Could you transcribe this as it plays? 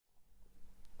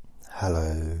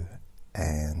Hello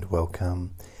and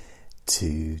welcome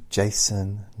to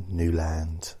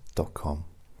jasonnewland.com.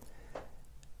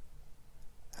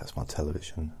 That's my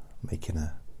television making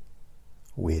a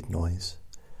weird noise.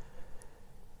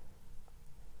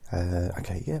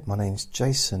 My name's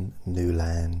Jason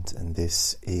Newland and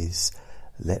this is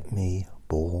Let Me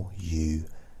Bore You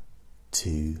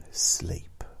to Sleep.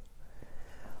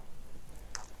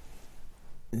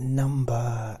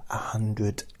 Number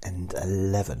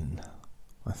 111,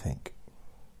 I think.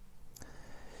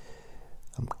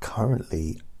 I'm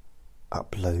currently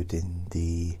uploading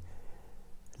the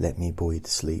Let Me Bore You to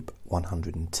Sleep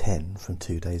 110 from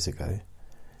 2 days ago.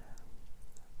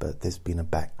 But there's been a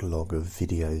backlog of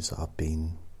videos I've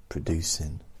been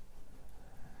producing.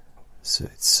 So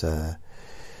it's I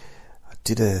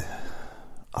did a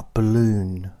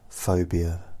balloon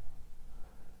phobia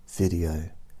video,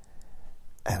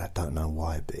 and I don't know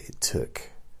why, but it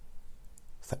took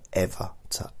forever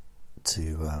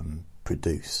to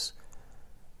produce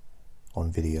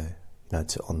on video,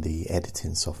 on the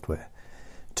editing software,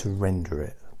 to render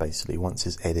it. Basically, once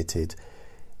it's edited,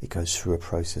 it goes through a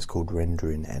process called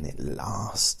rendering, and it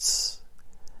lasts.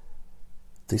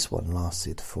 This one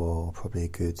lasted for probably a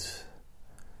good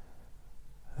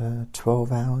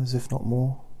 12 hours, if not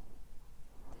more.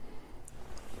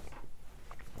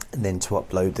 And then to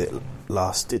upload it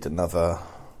lasted another,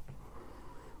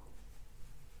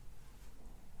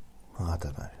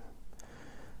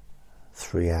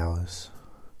 3 hours.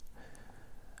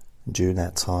 And during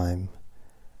that time,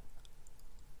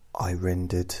 I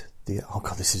rendered the. Oh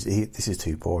God, this is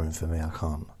too boring for me. I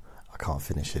can't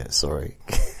finish it. Sorry,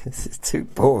 this is too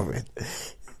boring.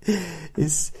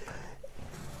 That's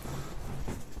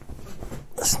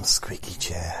my squeaky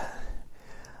chair.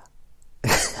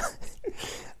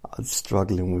 I'm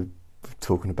struggling with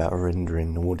talking about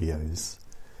rendering videos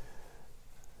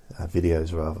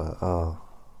rather. Oh,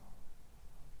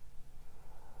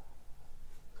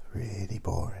 really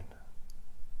boring.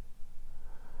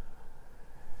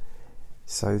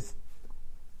 So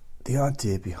the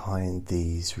idea behind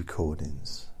these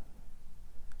recordings,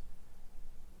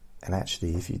 and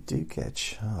actually if you do get a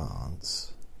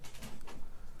chance,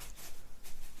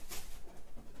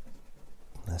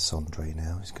 that's Andre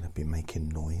now, he's going to be making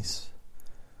noise.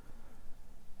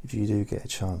 If you do get a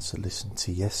chance to listen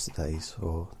to yesterday's,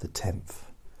 or the 10th,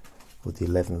 or the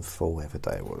 11th, or whatever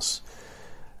day it was,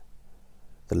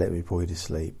 the Let Me Bore You to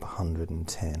Sleep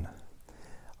 110,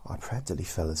 I practically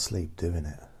fell asleep doing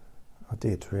it. I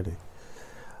did, really.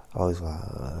 I was like,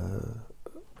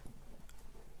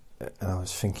 and I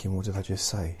was thinking, what did I just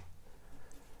say?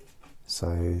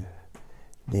 So,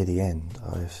 near the end,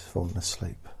 I've fallen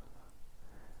asleep.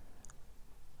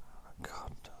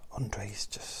 God, Andre's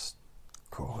just,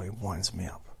 he winds me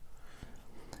up.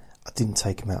 I didn't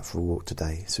take him out for a walk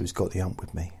today, so he's got the hump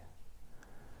with me.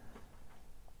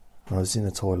 I was in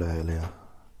the toilet earlier,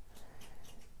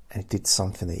 and he did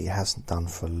something that he hasn't done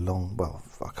for a long,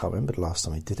 I can't remember the last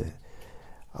time he did it.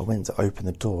 I went to open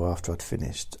the door after I'd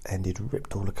finished, and he'd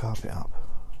ripped all the carpet up.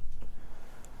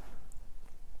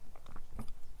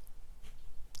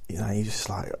 You're just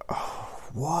like, oh,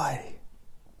 why?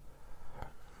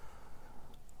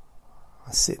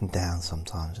 I sit him down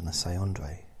sometimes and I say,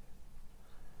 Andre,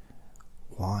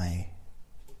 why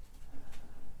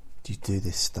do you do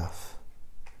this stuff?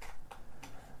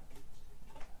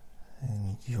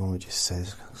 And he normally just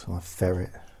says, because I'm a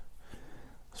ferret.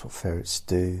 That's what ferrets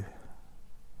do.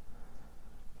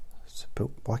 So, but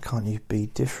why can't you be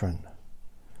different?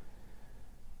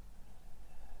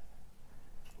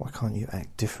 Why can't you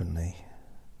act differently?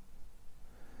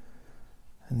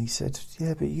 And he said,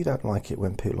 yeah, but you don't like it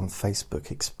when people on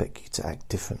Facebook expect you to act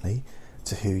differently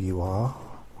to who you are.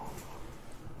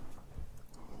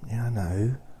 Yeah, I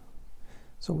know.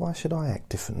 So why should I act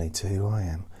differently to who I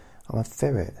am? I'm a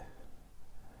ferret.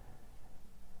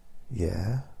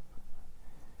 Yeah.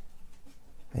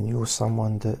 And you're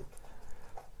someone that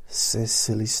says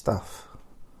silly stuff.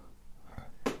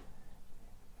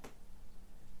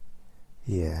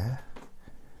 Yeah.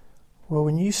 Well,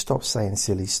 when you stop saying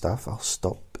silly stuff, I'll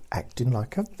stop acting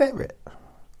like a ferret.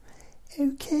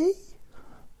 Okay?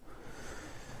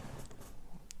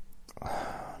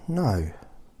 No.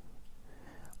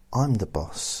 I'm the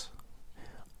boss.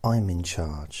 I'm in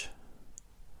charge.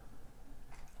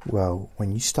 Well,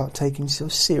 when you start taking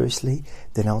yourself seriously,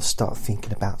 then I'll start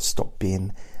thinking about stop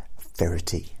being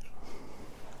ferrety.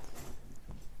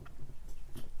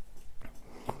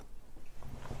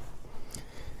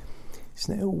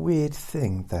 Isn't it a weird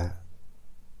thing, that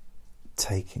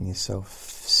taking yourself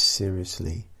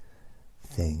seriously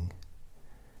thing?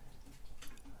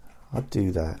 I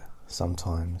do that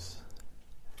sometimes,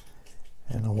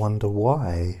 And I wonder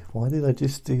why. Why did I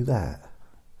just do that?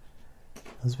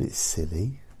 That was a bit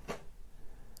silly.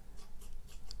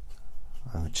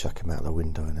 I'm going to chuck him out the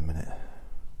window in a minute.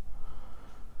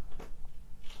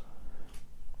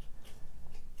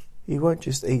 He won't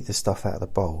just eat the stuff out of the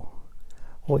bowl.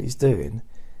 What he's doing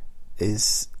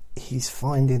is he's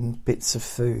finding bits of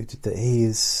food that he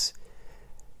has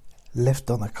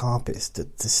left on the carpet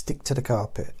to stick to the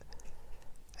carpet,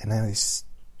 and now he's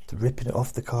ripping it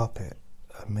off the carpet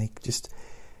and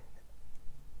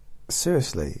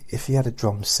seriously, if he had a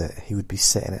drum set, he would be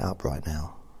setting it up right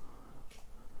now.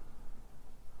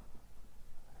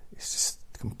 It's just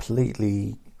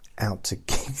completely out to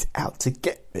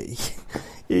get me.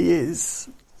 He is.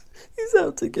 He's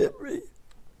out to get me.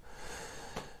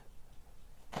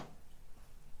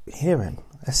 Hear him.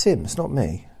 That's him. It's not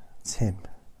me. It's him.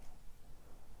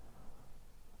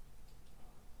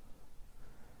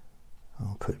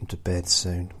 I'll put him to bed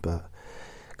soon, but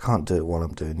can't do it while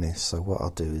I'm doing this. So what I'll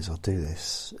do is I'll do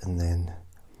this, and then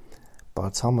by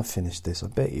the time I finish this, I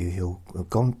bet you he'll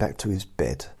have gone back to his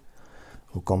bed,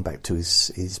 or gone back to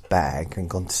his bag and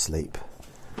gone to sleep.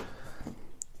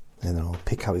 And then I'll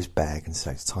pick up his bag and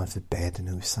say it's time for bed, and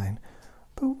he'll be saying,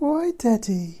 "But why,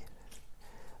 Daddy?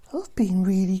 I've been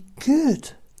really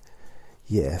good."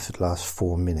 Yeah, for the last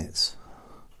 4 minutes.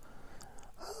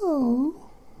 Oh.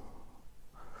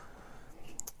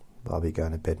 But I'll be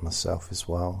going to bed myself as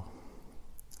well.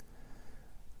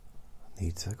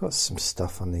 I've got some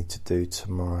stuff I need to do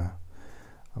tomorrow.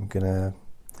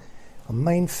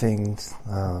 Main thing,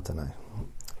 I don't know.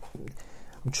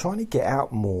 I'm trying to get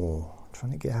out more.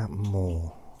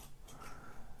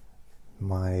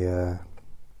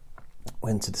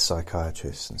 Went to the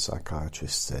psychiatrist, and the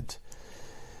psychiatrist said,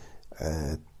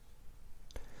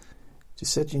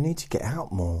 just said, "You need to get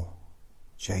out more,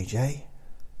 JJ."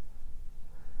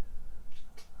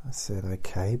 I said,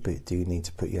 "Okay, but do you need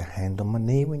to put your hand on my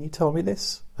knee when you told me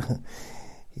this?"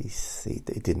 He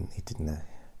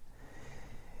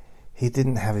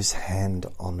didn't have his hand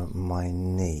on my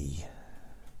knee.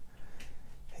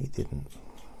 He didn't.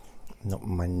 Not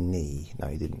my knee. No,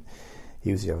 he didn't.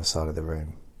 He was the other side of the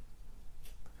room.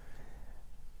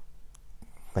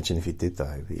 Imagine if he did,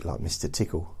 though. He'd be like Mr.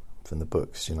 Tickle from the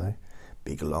books, you know.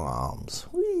 Big long arms.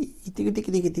 Whee! Tickle,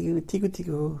 tickle, tickle, tickle, tickle,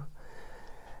 tickle.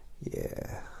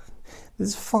 Yeah.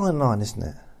 There's a fine line, isn't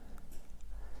it?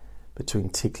 Between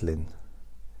tickling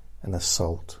and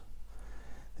assault.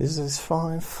 There's this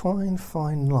fine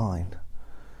line.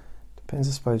 Depends,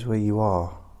 I suppose, where you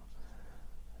are.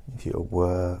 If you're at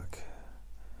work,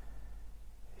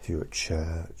 if you're at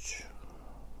church,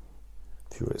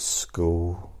 if you're at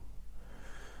school,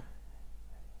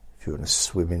 if you're in a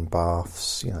swimming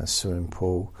baths, a swimming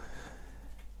pool,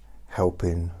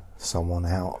 helping someone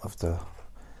out of that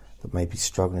may be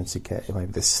struggling to get,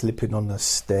 maybe they're slipping on the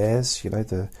stairs,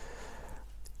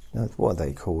 what are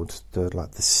they called? The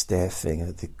stair thing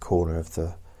at the corner of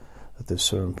the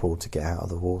swimming pool to get out of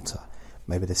the water.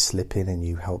 Maybe they're slipping and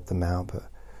you help them out, but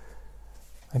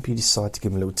maybe you decide to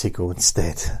give them a little tickle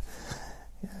instead.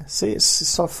 Yeah, see,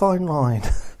 it's a fine line.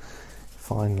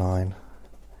 Fine line.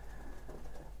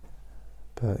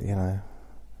 But,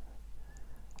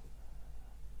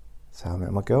 that's how I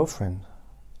met my girlfriend.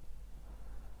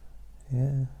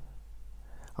 Yeah.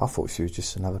 I thought she was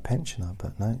just another pensioner,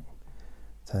 but no.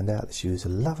 Turned out that she was the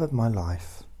love of my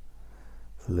life.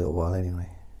 For a little while anyway.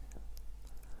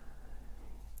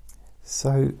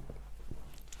 So,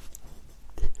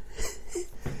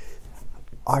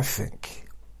 I think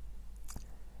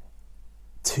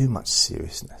too much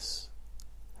seriousness.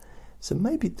 So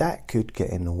maybe that could get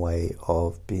in the way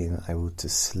of being able to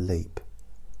sleep.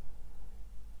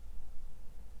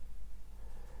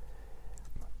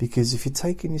 Because if you're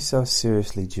taking yourself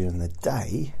seriously during the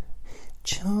day,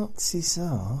 chances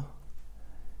are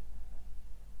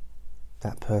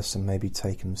that person may be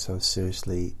taking themselves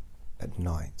seriously at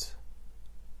night.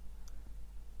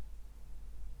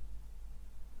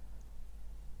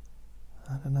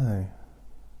 I don't know.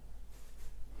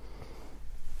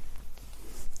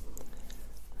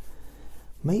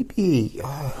 Maybe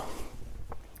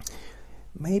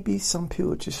some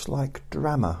people just like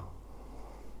drama.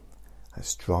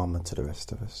 That's drama to the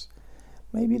rest of us.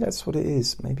 Maybe that's what it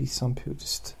is. Maybe some people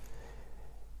just...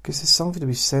 Because there's something to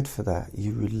be said for that.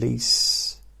 You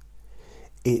release...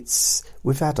 It's...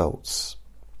 With adults,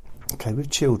 okay, with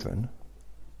children,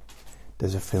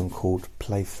 there's a film called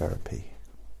Play Therapy.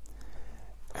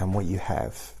 And what you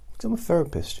have... Because I'm a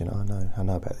therapist, I know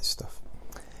about this stuff.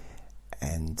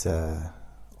 And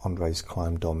Andre's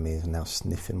climbed on me and is now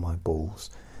sniffing my balls,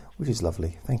 which is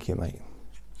lovely. Thank you, mate.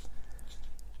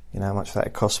 You know how much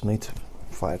that cost me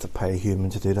if I had to pay a human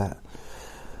to do that.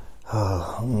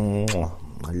 Oh,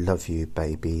 I love you,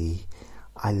 baby.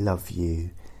 I love you.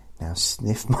 Now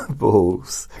sniff my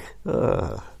balls.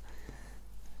 No.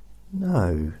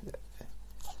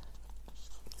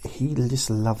 He just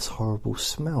loves horrible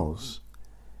smells.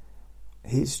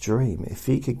 His dream, if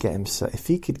he could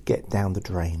get down the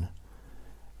drain,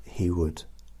 he would.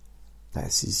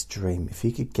 That's his dream. If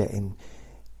he could get him,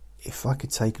 if I could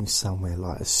take him somewhere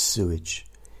like a sewage,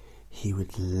 he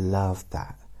would love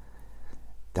that.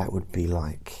 That would be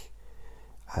like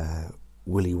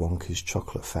Willy Wonka's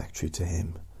chocolate factory to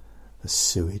him. The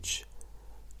sewage,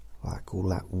 like all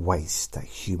that waste, that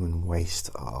human waste.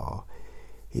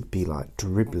 It'd be like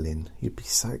dribbling. You'd be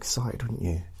so excited, wouldn't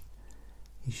you?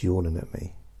 He's yawning at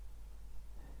me.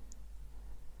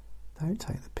 Don't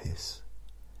take the piss.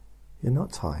 You're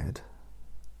not tired.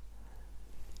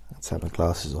 I'll take my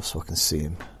glasses off so I can see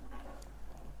him.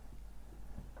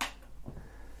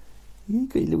 You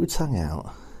got your little tongue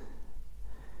out.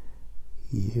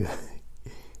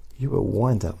 You're a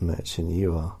wind-up merchant,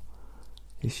 you are.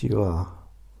 Yes, you are.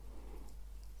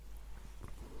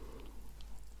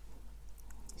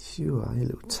 Yes, you are. Your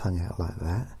little tongue out like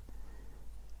that.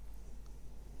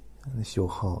 Unless you're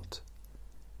hot.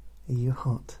 Are you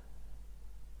hot?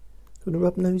 You want to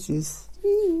rub noses?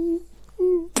 You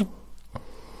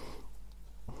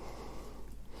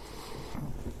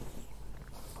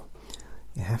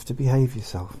have to behave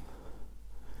yourself.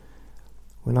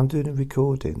 When I'm doing a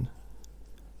recording,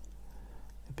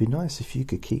 it'd be nice if you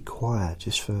could keep quiet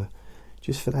just for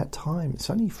that time. It's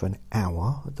only for an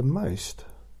hour at the most.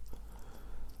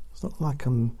 It's not like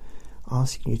I'm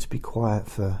asking you to be quiet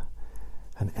for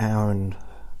an hour and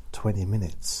 20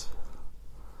 minutes.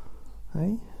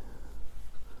 Hey?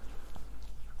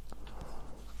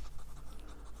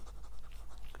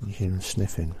 Can you hear him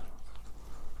sniffing?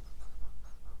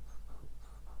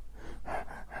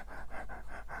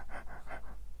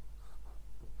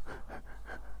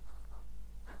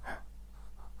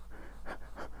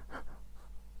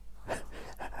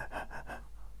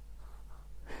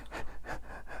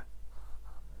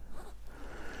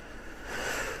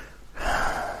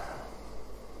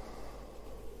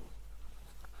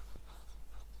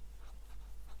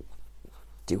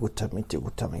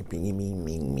 Tickle tummy, bingy ming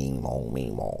ming ming mong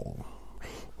ming mong.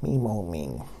 Ming mong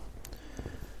ming.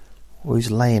 Well,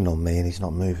 he's laying on me and he's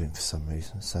not moving for some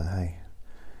reason, so hey,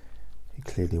 he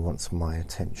clearly wants my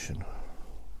attention.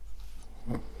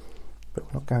 But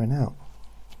we're not going out.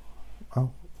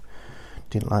 Oh,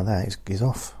 didn't like that, he's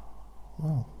off.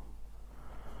 Oh.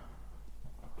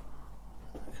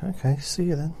 Okay, see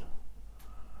you then.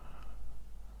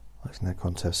 He's now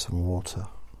gone to have some water.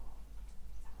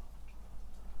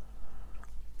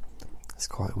 It's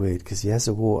quite weird because he has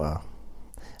the water.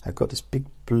 I've got this big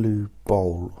blue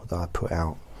bowl that I put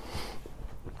out.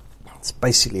 It's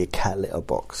basically a cat litter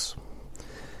box,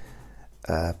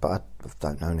 but I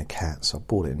don't own a cat, so I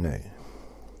bought it new.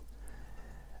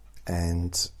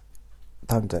 And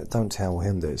don't tell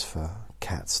him that it's for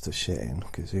cats to shit in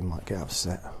because he might get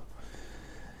upset.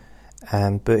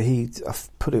 But I've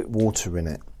put water in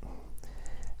it,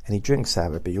 and he drinks out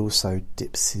of it, but he also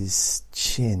dips his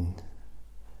chin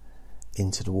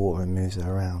into the water and moves it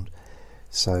around,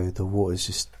 so the water's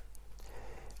just,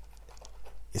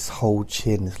 his whole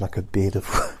chin is like a beard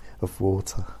of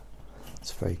water.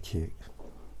 It's very cute.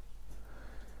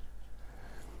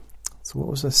 So what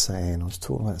was I saying? I was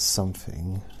talking about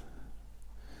something,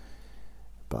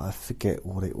 but I forget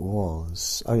what it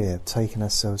was. Oh yeah, taking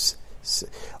ourselves,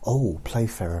 play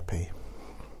therapy.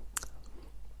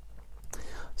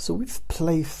 So with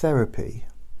play therapy,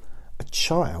 a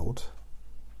child,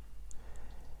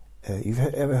 you've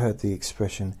ever heard the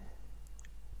expression,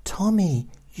 Tommy,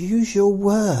 use your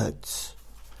words,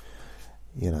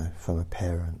 from a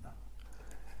parent.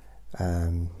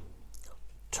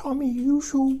 Tommy,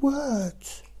 use your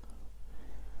words.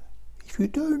 If you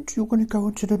don't, you're going to go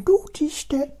into the naughty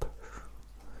step.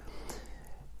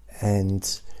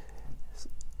 And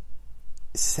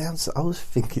I always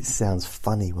think it sounds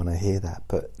funny when I hear that,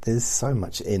 but there's so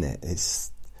much in it.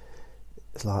 It's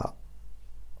like,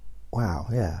 wow,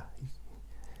 yeah.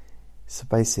 So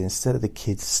basically, instead of the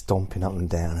kids stomping up and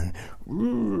down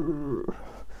and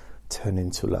turn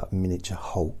into like a miniature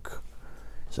Hulk,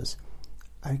 so it's,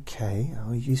 okay,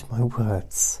 I'll use my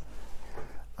words.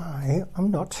 I am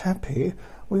not happy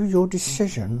with your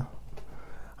decision.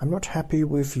 I'm not happy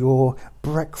with your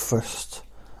breakfast.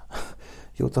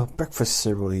 The breakfast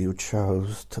cereal you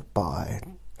chose to buy.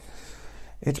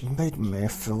 It made me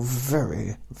feel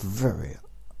very, very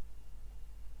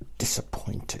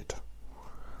disappointed.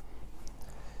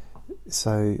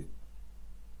 So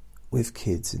with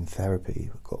kids in therapy,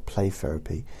 we've got play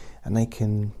therapy, and they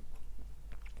can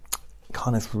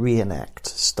kind of reenact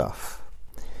stuff.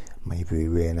 Maybe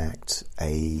reenact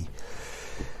a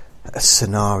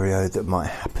scenario that might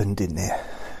happen in their,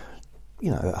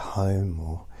 at home,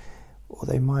 or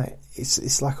they might.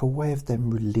 It's like a way of them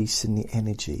releasing the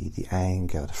energy, the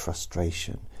anger, the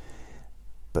frustration,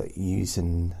 but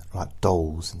using like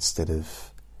dolls instead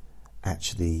of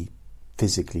actually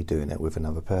physically doing it with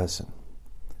another person.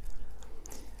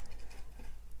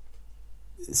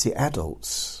 See,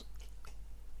 adults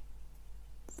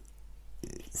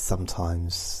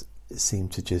sometimes seem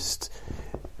to just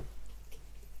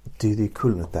do the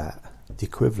equivalent of that,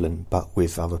 but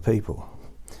with other people.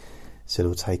 So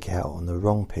they'll take it out on the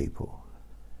wrong people.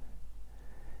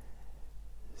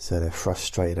 So they're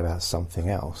frustrated about something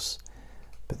else,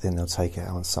 but then they'll take it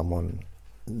out on someone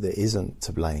that isn't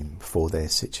to blame for their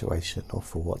situation or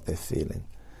for what they're feeling.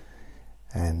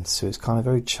 And so it's kind of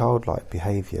very childlike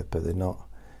behaviour, but they're not.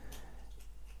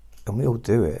 And we all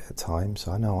do it at times.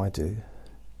 I know I do.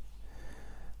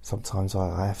 Sometimes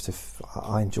I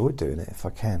enjoy doing it if I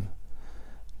can.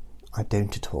 I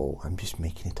don't at all. I'm just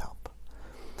making it up.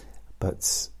 But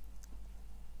so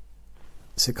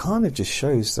it kind of just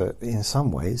shows that in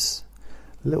some ways,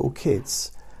 little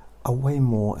kids are way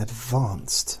more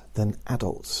advanced than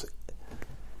adults.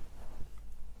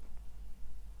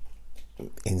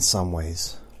 In some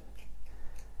ways.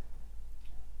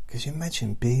 Because you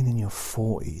imagine being in your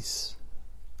 40s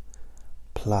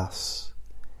plus,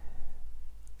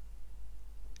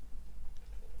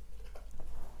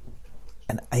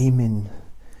 and aiming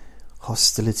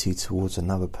hostility towards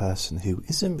another person who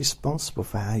isn't responsible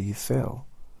for how you feel.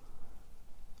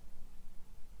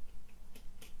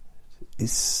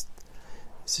 It's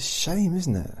a shame,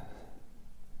 isn't it?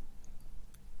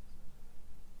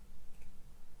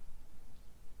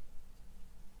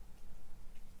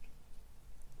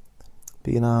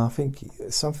 But I think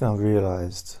something I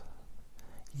realised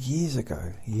years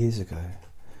ago,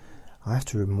 I have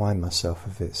to remind myself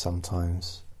of it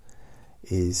sometimes,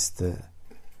 is that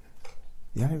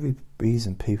the only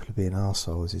reason people are being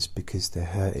arseholes is because they're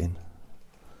hurting.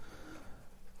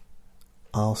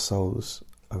 Arseholes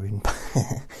are in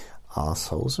pain.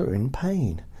 Arseholes are in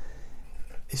pain.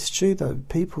 It's true that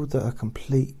people that are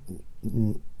complete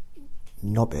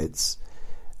knobheads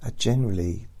are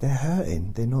generally, they're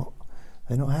hurting. They're not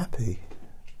happy.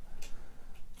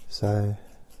 So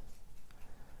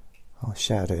I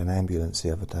shouted at an ambulance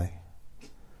the other day.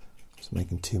 It's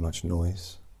making too much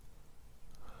noise.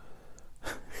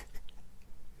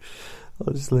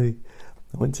 Honestly,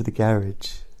 I went to the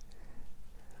garage.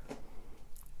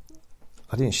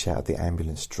 I didn't shout at the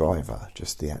ambulance driver,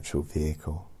 just the actual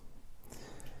vehicle.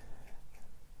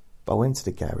 But I went to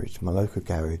the garage, my local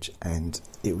garage, and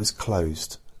it was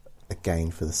closed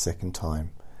again for the second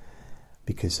time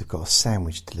because they've got a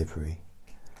sandwich delivery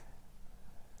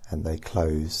and they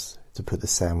close to put the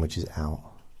sandwiches out.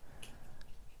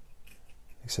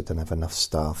 Except they don't have enough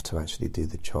staff to actually do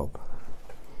the job,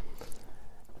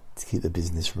 to keep the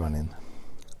business running.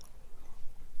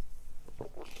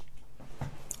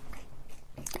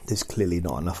 There's clearly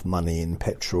not enough money in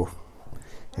petrol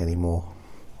anymore,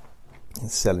 in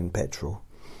selling petrol.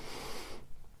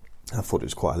 I thought it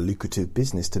was quite a lucrative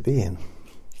business to be in.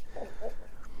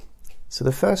 So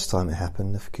the first time it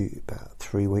happened, about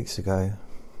 3 weeks ago,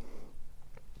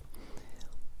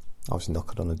 I was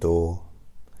knocking on the door.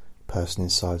 The person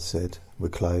inside said, "We're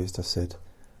closed." I said,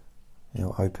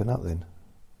 "Open up then."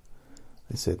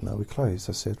 They said, "No, we're closed."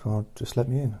 I said, "Well, just let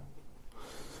me in."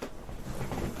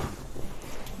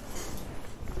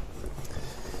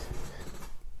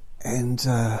 And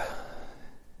it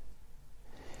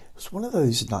was one of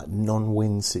those like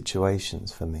non-win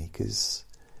situations for me, because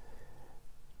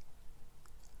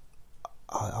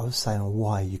I was saying,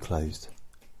 "Why are you closed?"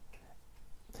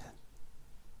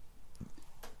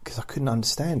 Because I couldn't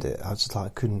understand it. I was just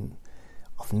like,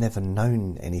 I've never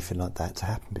known anything like that to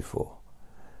happen before.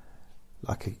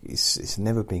 Like it's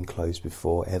never been closed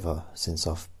before, ever, since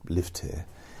I've lived here.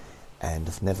 And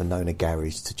I've never known a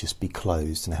garage to just be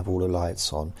closed and have all the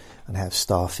lights on and have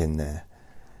staff in there.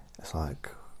 It's like,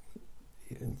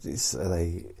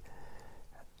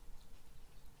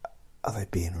 are they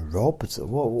being robbed?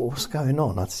 What's going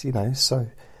on?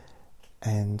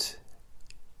 And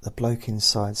the bloke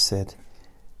inside said,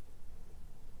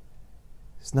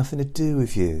 "It's nothing to do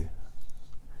with you,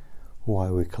 why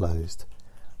we're closed.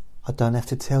 I don't have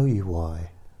to tell you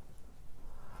why."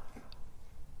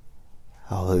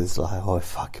 I was like,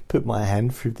 if I could put my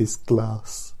hand through this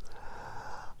glass.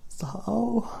 It's like,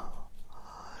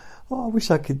 I wish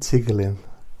I could tickle him.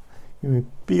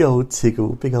 Big old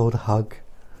tickle, big old hug.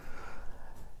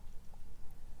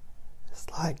 It's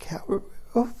like,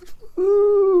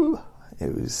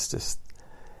 it was just,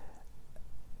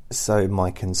 so my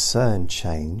concern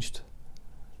changed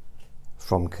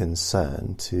from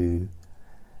concern to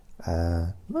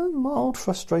mild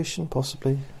frustration,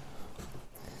 possibly.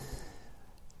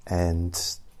 And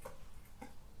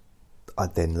I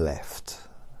then left,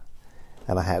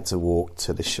 and I had to walk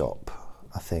to the shop,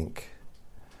 I think.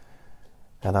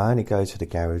 And I only go to the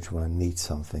garage when I need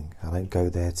something. I don't go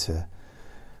there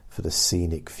for the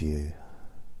scenic view.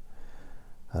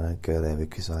 I don't go there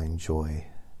because I enjoy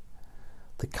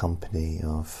the company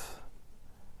of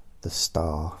the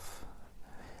staff.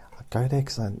 I go there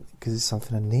because it's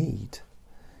something I need.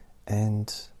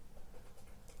 And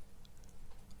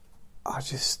I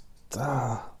just...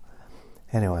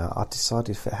 Anyway, I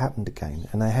decided if it happened again,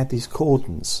 and they had these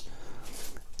cordons,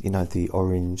 you know, the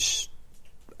orange...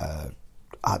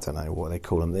 I don't know what they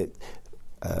call them,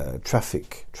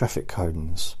 traffic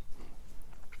cordons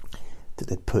that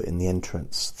they'd put in the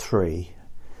entrance, 3,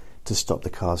 to stop the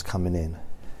cars coming in.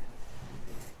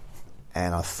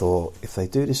 And I thought, if they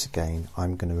do this again,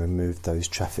 I'm going to remove those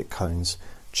traffic cones,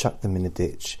 chuck them in the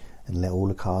ditch, and let all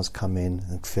the cars come in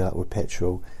and fill up with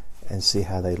petrol, and see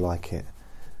how they like it.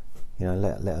 You know,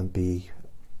 let them be,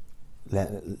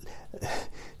 let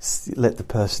the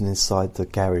person inside the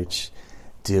garage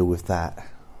deal with that.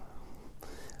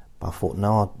 But I thought,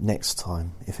 no, next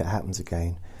time, if it happens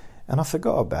again. And I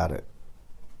forgot about it.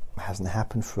 It hasn't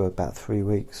happened for about 3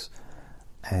 weeks.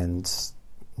 And,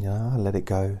 you know, I let it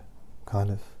go, kind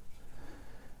of.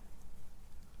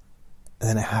 And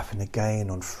then it happened again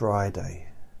on Friday.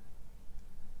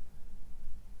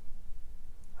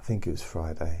 I think it was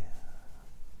Friday.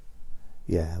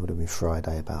 Yeah, it would have been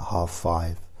Friday, about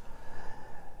 5:30.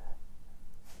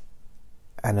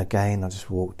 And again, I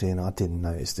just walked in. I didn't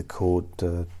notice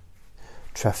the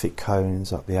traffic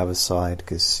cones up the other side,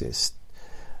 because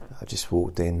I just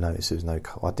walked in, noticed there was no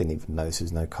car. I didn't even notice there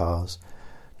was no cars.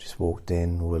 Just walked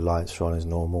in, all the lights were on as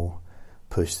normal.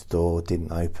 Pushed the door,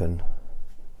 didn't open.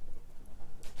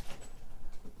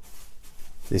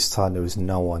 This time there was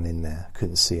no one in there.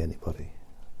 Couldn't see anybody.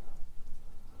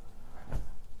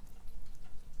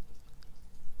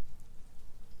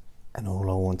 And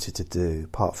all I wanted to do,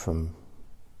 apart from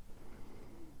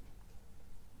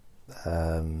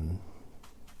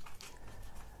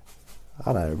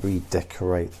I don't know,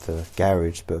 redecorate the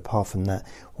garage, but apart from that,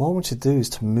 what I want to do is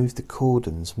to move the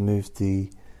cordons, move the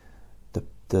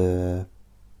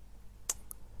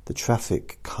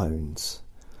traffic cones,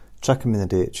 chuck them in the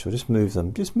ditch, or just move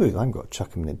them. I haven't got to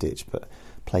chuck them in a ditch, but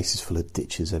places full of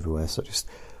ditches everywhere, so just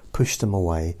push them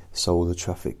away so all the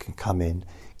traffic can come in,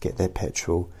 get their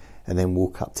petrol, and then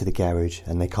walk up to the garage,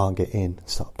 and they can't get in,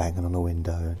 start banging on the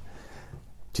window, and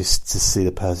just to see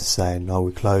the person saying, "No,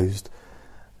 we're closed."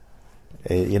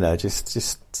 You know,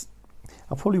 just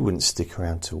I probably wouldn't stick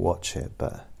around to watch it,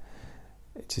 but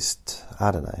it just, I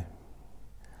don't know.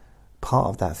 Part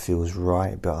of that feels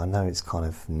right, but I know it's kind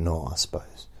of not, I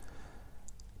suppose.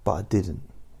 But I didn't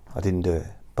do it.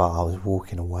 But I was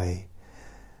walking away.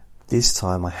 This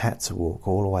time I had to walk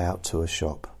all the way up to a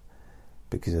shop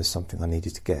because there's something I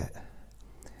needed to get,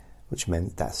 which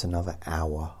meant that's another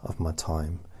hour of my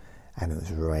time, and it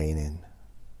was raining.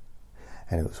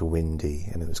 And it was windy,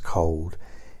 and it was cold,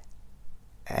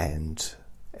 and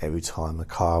every time a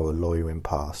car were loitering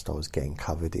past, I was getting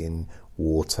covered in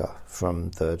water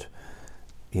from the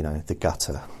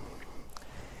gutter.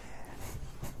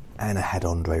 And I had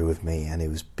Andre with me, and he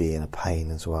was being a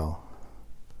pain as well.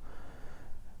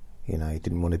 You know, he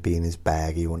didn't want to be in his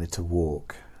bag; he wanted to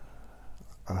walk.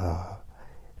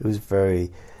 It was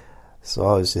very. So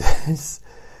I was just.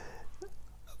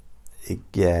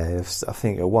 Yeah, I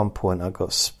think at one point I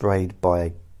got sprayed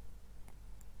by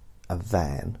a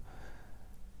van,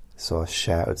 so I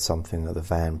shouted something at the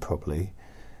van probably,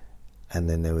 and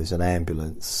then there was an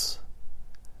ambulance,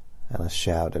 and I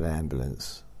shouted at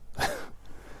ambulance. So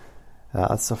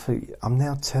I think I'm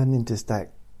now turning into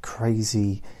that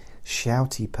crazy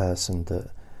shouty person that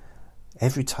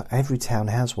every town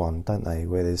has one, don't they,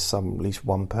 where there's at least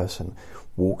one person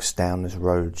walks down this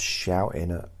road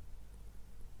shouting at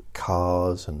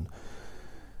cars, and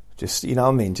just, you know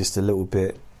what I mean, just a little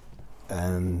bit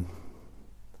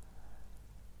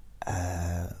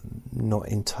not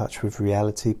in touch with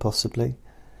reality, possibly.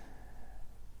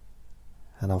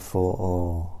 And I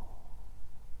thought,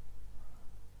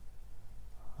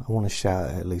 I want to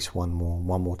shout it at least one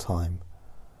more time.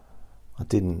 I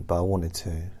didn't, but I wanted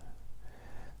to.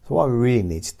 So what I really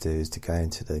need to do is to go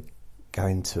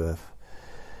into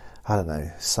I don't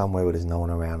know, somewhere where there's no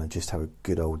one around and just have a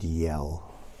good old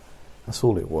yell. That's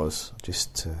all it was,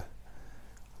 just to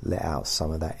let out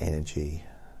some of that energy.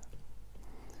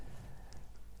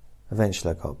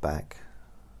 Eventually I got back.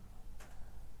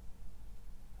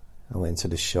 I went to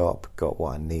the shop, got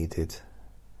what I needed.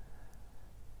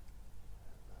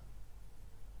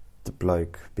 The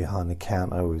bloke behind the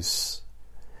counter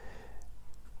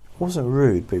wasn't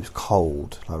rude, but he was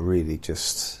cold, like really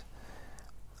just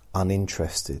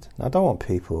uninterested. I don't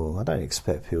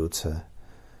expect people to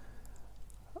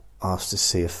ask to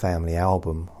see a family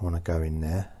album when I go in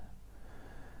there.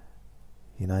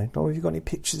 You know, oh, have you got any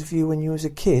pictures of you when you was a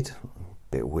kid?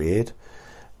 Bit weird.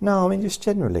 No, I mean just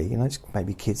generally, you know,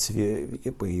 maybe kids of you,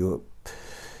 were you at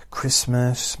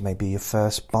Christmas, maybe your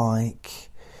first bike,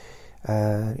 you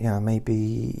know,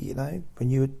 maybe, you know, when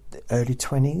you were early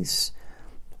 20s,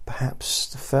 perhaps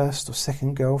the first or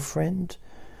second girlfriend.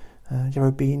 You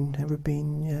ever been,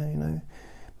 you know,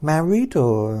 married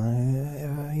or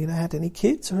you know, had any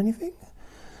kids or anything?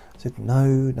 I said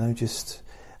no, just,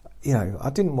 you know, I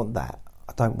didn't want that.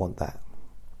 I don't want that.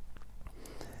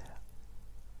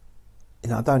 You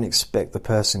know, I don't expect the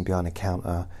person behind the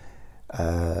counter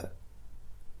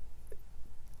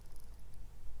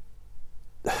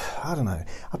I don't know.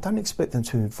 I don't expect them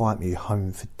to invite me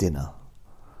home for dinner.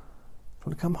 You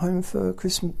want to come home for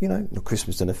Christmas, you know, not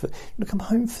Christmas dinner, you want to come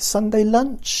home for Sunday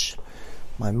lunch?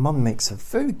 My mum makes a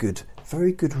very good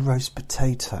roast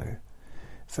potato.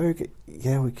 Very good.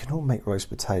 Yeah, we can all make roast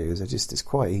potatoes. It's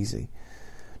quite easy.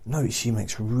 No, she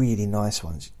makes really nice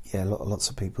ones. Yeah, lots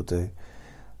of people do.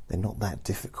 They're not that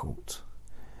difficult.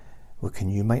 Well, can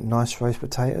you make nice roast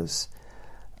potatoes?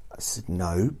 I said,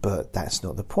 no, but that's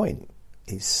not the point.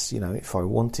 It's, you know, if I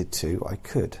wanted to, I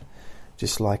could.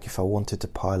 Just like if I wanted to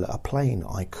pilot a plane,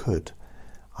 I could.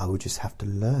 I would just have to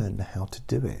learn how to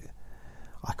do it.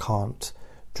 I can't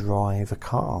drive a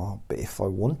car, but if I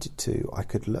wanted to, I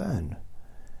could learn.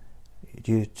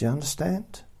 Do you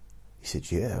understand? He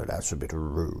said, yeah, that's a bit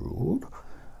rude.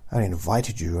 I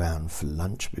invited you around for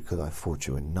lunch because I thought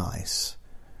you were nice.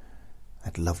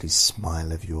 That lovely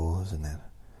smile of yours, and then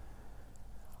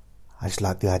I just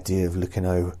like the idea of looking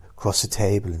over across the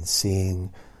table and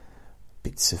seeing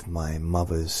bits of my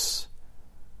mother's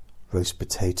roast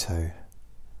potato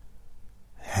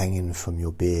hanging from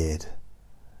your beard.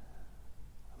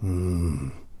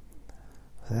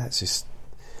 That's just,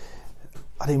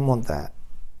 I didn't want that,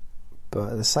 but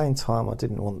at the same time I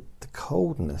didn't want the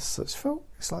coldness. So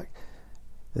it's like,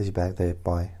 there's your bag there,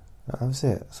 bye. That was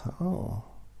it. It's like, oh,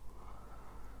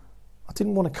 I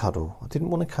didn't want to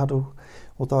cuddle.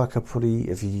 Although I could probably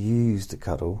have used a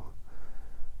cuddle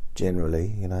generally,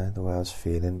 you know, the way I was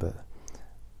feeling, but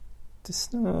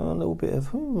just a little bit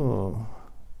of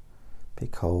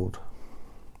bit cold.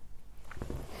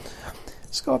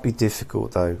 It's got to be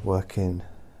difficult though,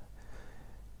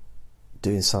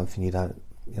 doing something you don't,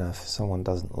 you know, if someone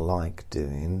doesn't like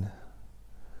doing,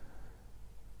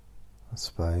 I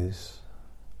suppose.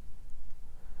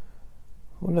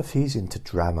 I wonder if he's into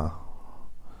drama.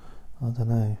 I don't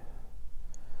know.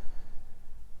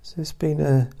 So it's been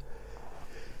a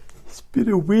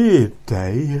weird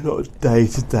day, not a day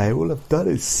today. All I've done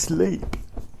is sleep.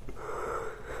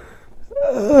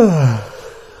 I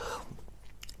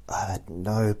had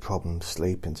no problem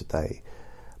sleeping today.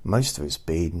 Most of it's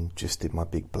been just in my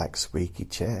big black squeaky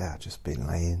chair. I've just been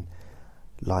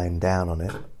lying down on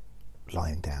it,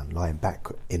 lying back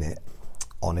in it,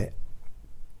 on it,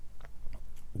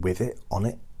 with it, on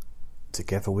it,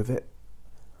 together with it,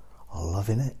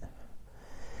 loving it,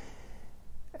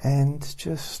 and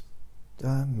just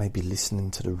maybe listening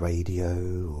to the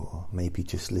radio, or maybe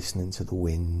just listening to the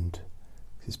wind.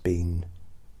 It's been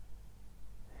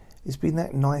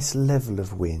that nice level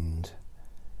of wind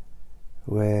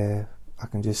where I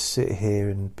can just sit here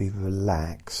and be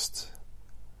relaxed,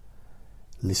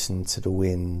 listen to the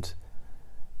wind.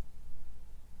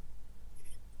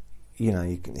 You know,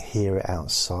 you can hear it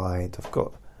outside. I've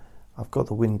got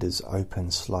the windows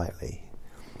open slightly,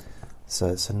 so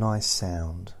it's a nice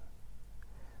sound.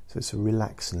 So it's a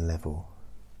relaxing level.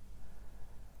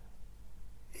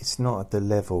 It's not at the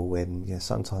level when, you know,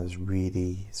 sometimes it's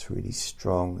really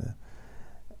strong,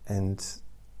 and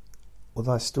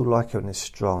although I still like it when it's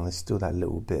strong, there's still that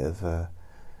little bit of a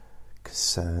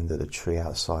concern that a tree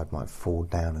outside might fall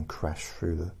down and crash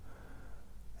through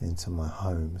into my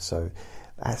home. So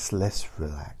that's less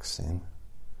relaxing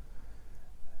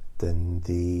than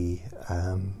the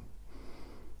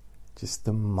just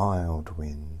the mild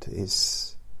wind.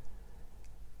 It's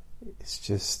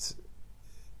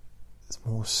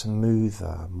more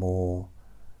smoother, more,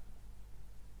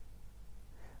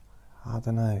 I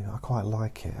don't know, I quite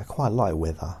like it. I quite like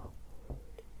weather.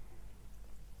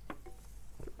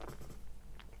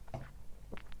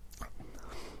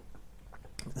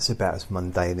 It's about as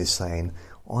mundane as saying,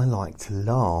 I like to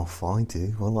laugh. I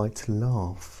do. I like to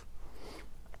laugh.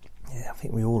 Yeah, I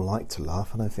think we all like to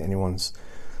laugh. I don't think anyone's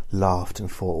laughed and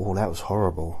thought, oh, that was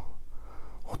horrible.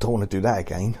 I don't want to do that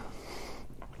again.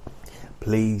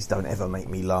 Please don't ever make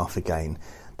me laugh again.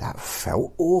 That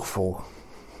felt awful.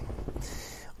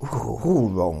 All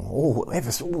wrong.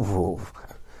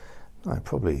 No, it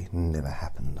probably never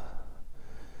happened.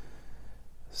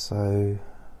 So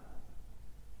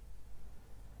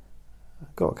I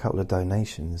got a couple of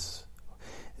donations.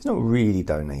 It's not really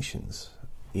donations,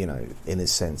 you know, in a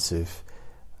sense of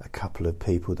a couple of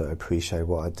people that appreciate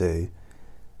what I do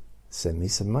send me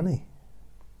some money.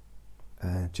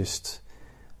 Just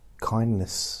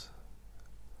kindness.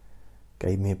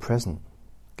 Gave me a present.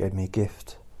 Gave me a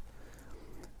gift.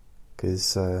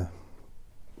 Because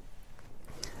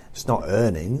it's not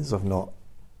earnings. I've not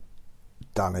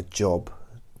done a job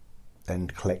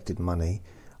and collected money.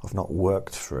 I've not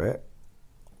worked for it,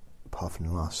 apart from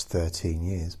the last 13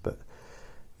 years. But,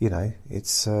 you know,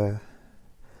 it's... I'm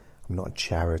not a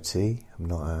charity. I'm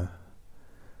not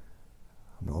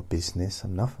a business.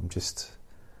 I'm nothing. I'm just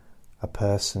a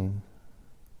person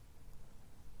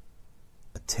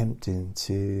attempting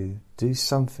to do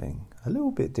something a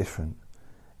little bit different.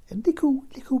 A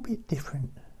little bit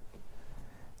different.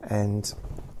 And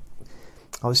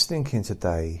I was thinking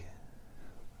today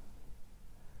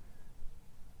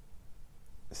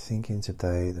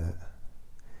that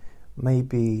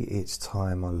maybe it's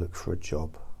time I look for a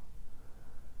job.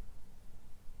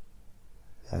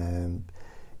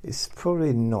 It's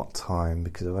probably not time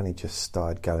because I've only just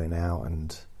started going out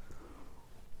and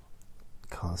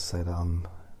can't say that I'm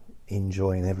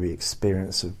enjoying every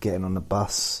experience of getting on the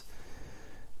bus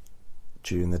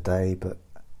during the day, but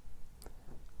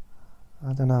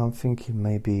I don't know, I'm thinking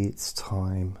maybe it's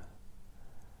time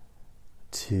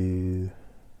to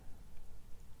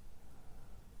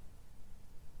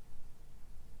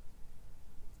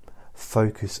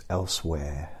focus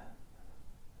elsewhere,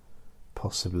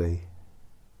 possibly.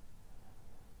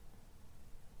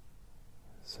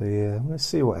 So yeah, I'm going to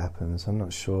see what happens. I'm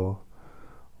not sure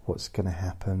what's going to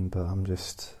happen, but I'm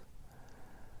just...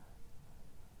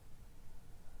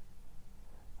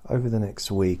 Over the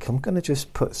next week, I'm going to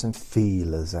just put some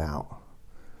feelers out.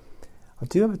 I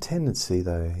do have a tendency,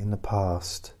 though, in the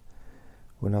past,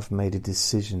 when I've made a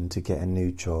decision to get a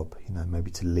new job, you know,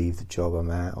 maybe to leave the job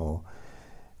I'm at or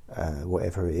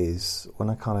whatever it is, when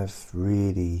I kind of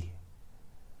really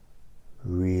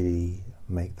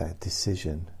make that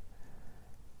decision,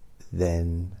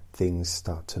 then things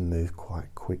start to move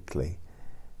quite quickly.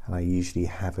 And I usually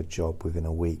have a job within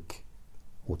a week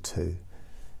or two.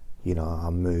 You know, I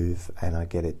move and I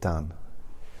get it done.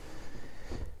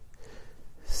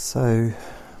 So,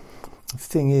 the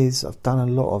thing is, I've done a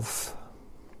lot of...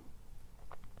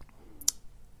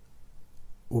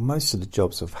 Well, most of the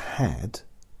jobs I've had,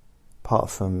 apart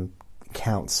from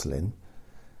counselling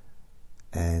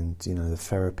and, you know, the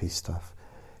therapy stuff,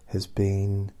 has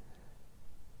been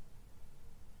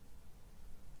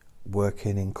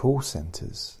working in call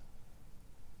centres.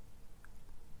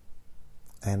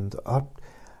 And I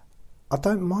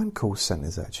don't mind call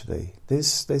centres, actually.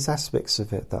 There's aspects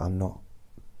of it that I'm not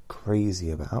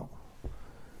crazy about.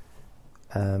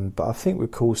 But I think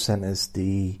with call centres,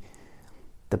 the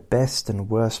best and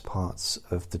worst parts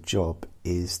of the job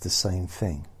is the same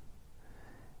thing.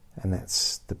 And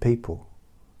that's the people.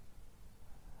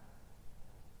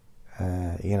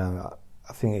 You know,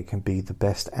 I think it can be the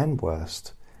best and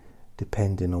worst,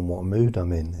 depending on what mood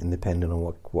I'm in and depending on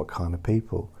what kind of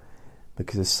people.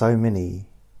 Because there's so many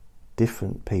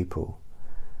different people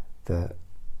that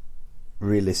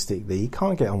realistically you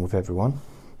can't get on with everyone,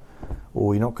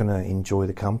 or you're not going to enjoy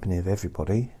the company of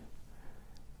everybody.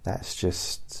 That's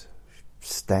just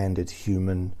standard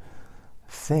human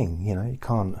thing, you know.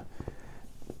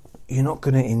 You're not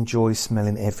going to enjoy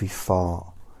smelling every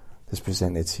fart that's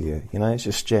presented to you, you know. It's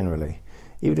just generally,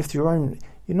 even if you're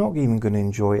not even going to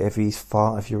enjoy every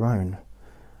fart of your own.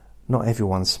 Not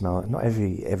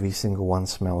every single one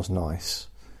smells nice.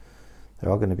 There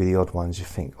are going to be the odd ones you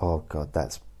think, oh God,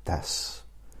 there's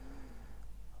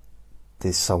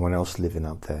someone else living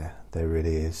up there. There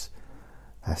really is.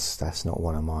 That's not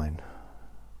one of mine.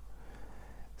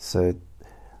 So,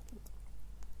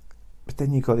 but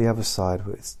then you've got the other side,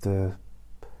 where it's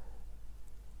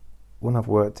when I've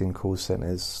worked in call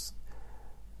centres,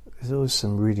 there's always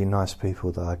some really nice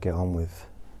people that I get on with.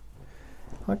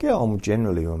 I get on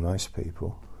generally with most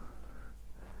people.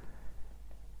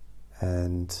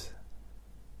 And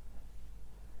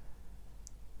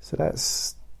So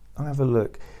that's, I'll have a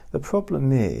look. The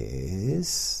problem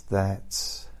is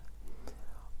that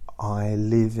I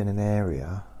live in an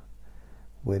area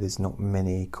where there's not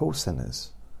many call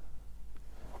centres.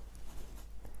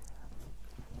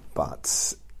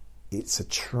 But it's a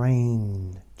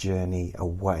train journey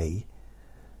away,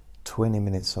 20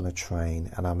 minutes on a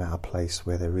train, and I'm at a place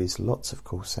where there is lots of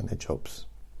call centre jobs.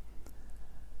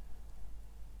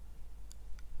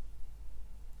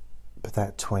 But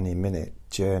that 20-minute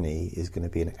journey is going to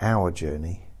be an hour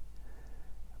journey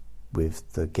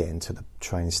with the getting to the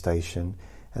train station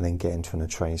and then getting from the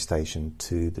train station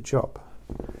to the job.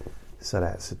 So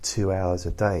that's 2 hours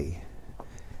a day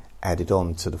added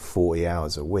on to the 40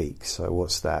 hours a week. So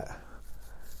what's that?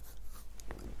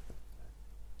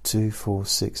 2, 4,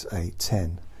 6, 8,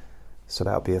 10. So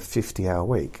that'll be a 50-hour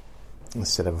week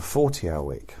instead of a 40-hour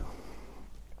week.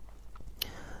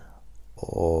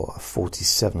 Or a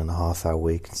 47.5-hour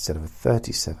week instead of a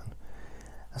 37.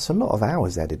 That's a lot of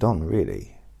hours added on,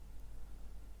 really.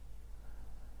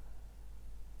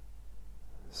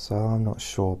 So I'm not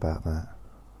sure about that.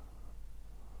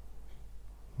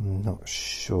 I'm not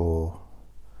sure.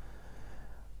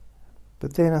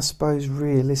 But then I suppose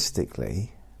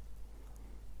realistically,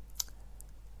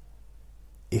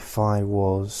 if I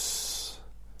was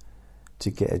to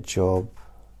get a job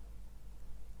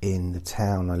in the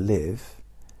town I live,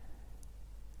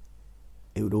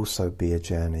 it would also be a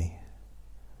journey.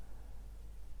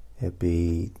 It'd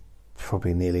be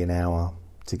probably nearly an hour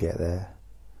to get there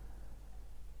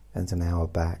and an hour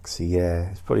back. So yeah,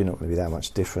 it's probably not going to be that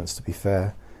much difference, to be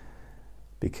fair,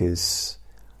 because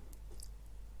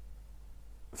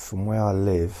from where I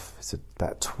live it's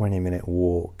about a 20-minute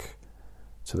walk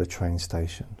to the train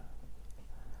station,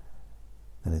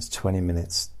 and it's 20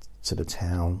 minutes to the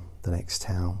town, the next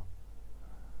town,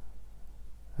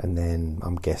 and then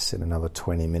I'm guessing another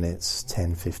 20 minutes,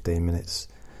 10-15 minutes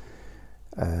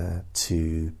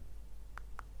to,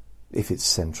 if it's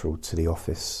central, to the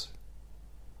office.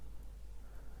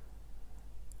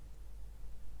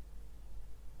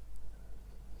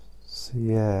 So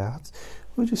yeah,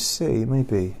 we'll just see,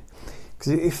 maybe,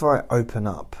 because if I open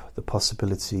up the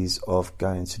possibilities of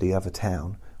going to the other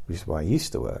town, which is where I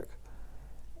used to work,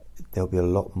 there'll be a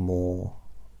lot more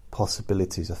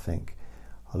possibilities, I think,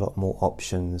 a lot more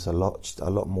options, a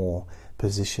lot more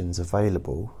positions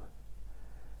available.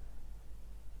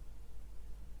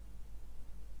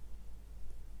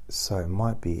 So it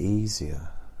might be easier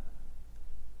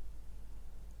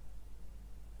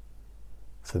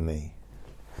for me.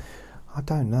 I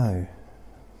don't know.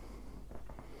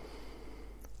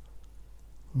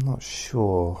 I'm not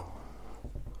sure.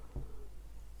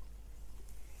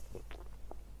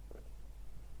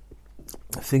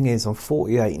 The thing is, I'm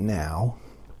 48 now,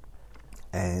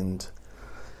 and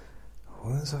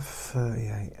when was I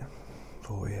 38?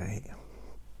 48.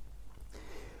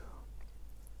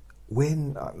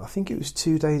 When, I think it was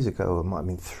 2 days ago, or it might have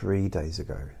been 3 days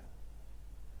ago. It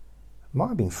might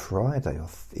have been Friday or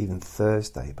even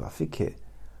Thursday, but I think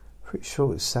pretty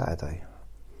sure it was Saturday.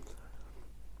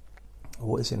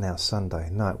 What is it now, Sunday?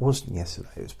 No, it wasn't yesterday.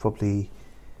 It was probably,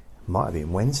 might have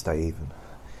been Wednesday even.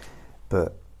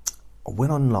 But I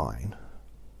went online,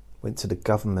 went to the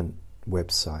government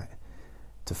website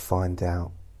to find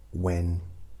out when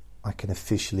I can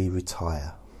officially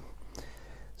retire.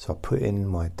 So I put in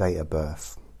my date of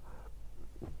birth,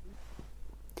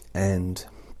 and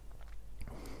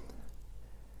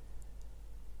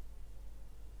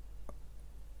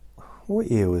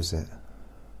what year was it?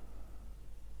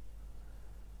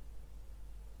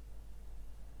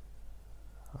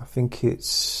 I think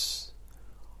it's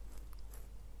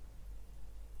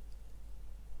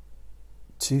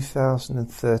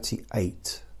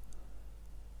 2038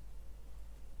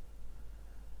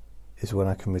 is when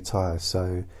I can retire.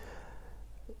 So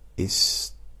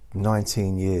it's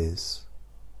 19 years.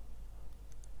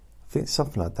 I think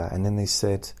something like that. And then they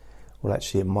said, well,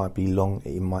 actually it might be long,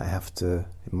 it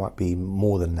might be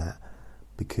more than that,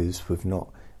 because we've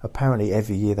not, apparently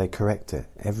every year they correct it,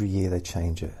 every year they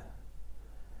change it.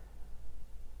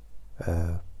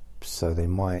 So they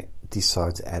might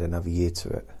decide to add another year to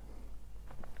it.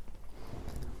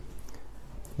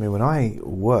 I mean, when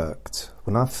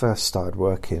I first started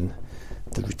working,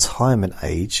 the retirement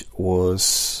age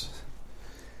was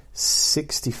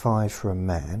 65 for a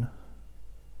man,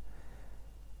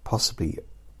 possibly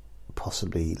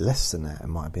less than that. It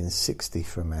might have been 60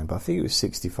 for a man, but I think it was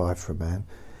 65 for a man,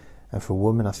 and for a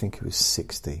woman I think it was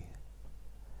 60.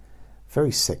 Very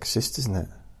sexist, isn't it?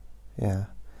 Yeah.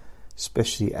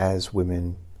 Especially as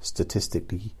women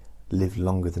statistically live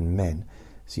longer than men.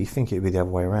 So you think it would be the other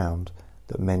way around,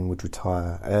 that men would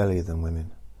retire earlier than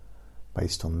women.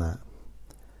 based on that.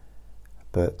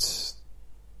 But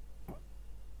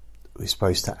we're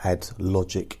supposed to add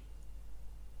logic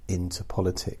into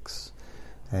politics,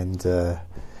 and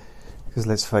because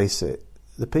let's face it,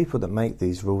 the people that make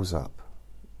these rules up,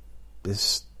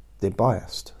 they're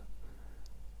biased.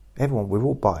 We're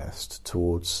all biased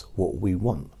towards what we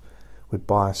want. We're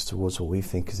biased towards what we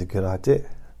think is a good idea.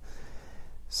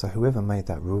 So whoever made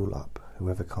that rule up,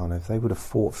 they would have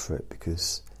fought for it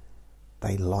because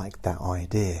they liked that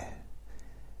idea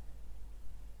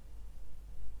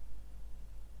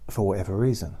for whatever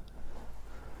reason.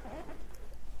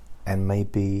 And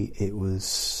maybe it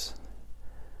was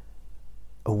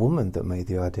a woman that made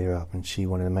the idea up, and she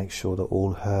wanted to make sure that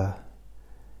all her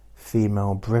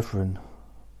female brethren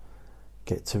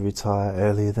get to retire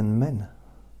earlier than men.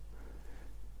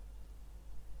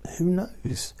 Who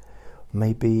knows?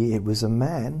 Maybe it was a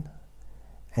man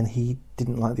and he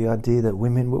didn't like the idea that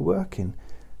women were working,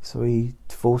 so he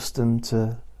forced them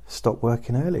to stop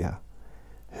working earlier.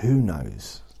 Who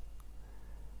knows?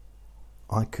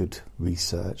 I could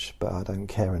research, but I don't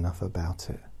care enough about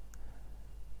it.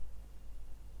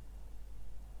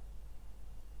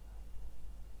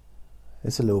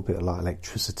 It's a little bit like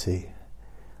electricity.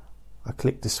 I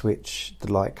click the switch,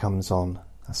 the light comes on.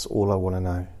 That's all I want to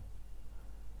know.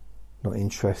 Not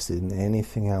interested in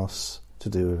anything else to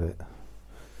do with it.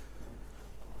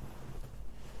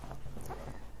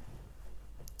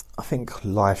 I think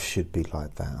life should be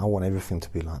like that. I want everything to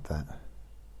be like that.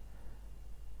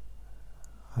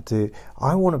 I do.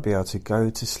 I want to be able to go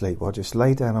to sleep. I'll just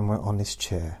lay down on this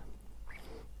chair,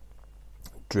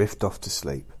 drift off to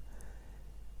sleep,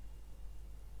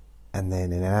 and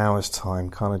then in an hour's time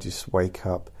kind of just wake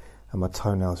up and my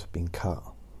toenails have been cut.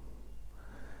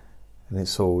 And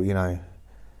it's all, they're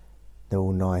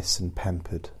all nice and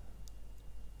pampered.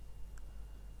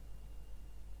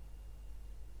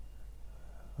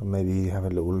 Or maybe you have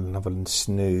another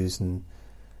snooze and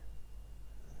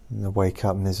I wake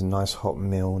up and there's a nice hot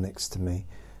meal next to me,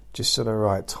 just at the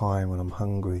right time when I'm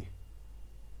hungry.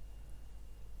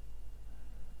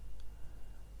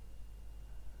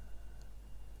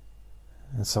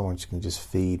 And someone can just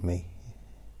feed me.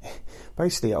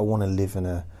 Basically, I want to live in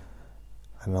an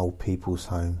old people's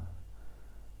home.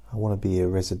 I want to be a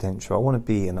residential. I want to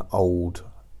be an old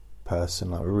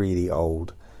person, like really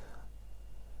old.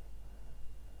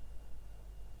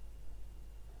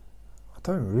 I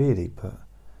don't really, but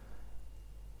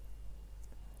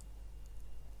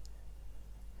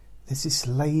there's this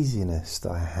laziness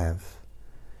that I have.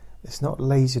 It's not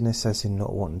laziness as in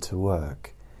not wanting to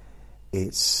work.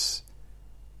 It's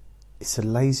a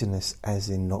laziness as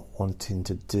in not wanting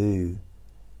to do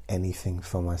anything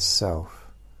for myself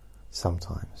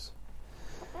sometimes.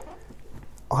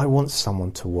 I want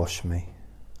someone to wash me.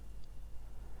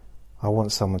 I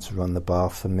want someone to run the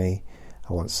bath for me.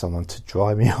 I want someone to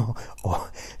dry me off,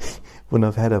 or when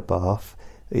I've had a bath,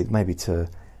 maybe to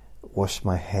wash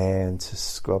my hair and to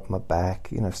scrub my back,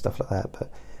 stuff like that.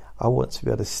 But I want to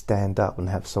be able to stand up and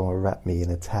have someone wrap me in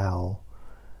a towel,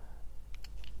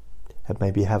 and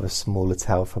maybe have a smaller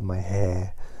towel for my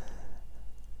hair.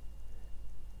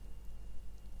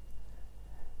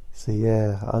 So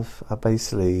yeah, I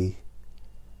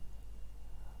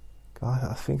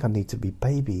think I need to be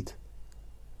babied.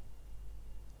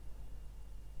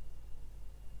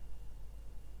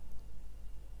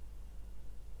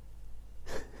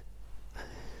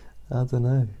 I don't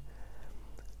know.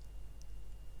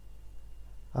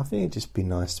 I think it'd just be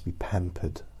nice to be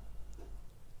pampered.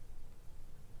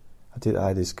 I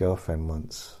had this girlfriend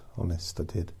once, honest, I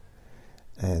did.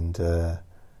 And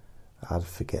I'd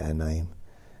forget her name.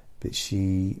 But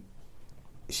she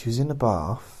was in the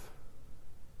bath,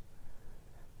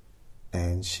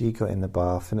 and she got in the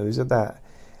bath, and it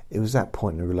was that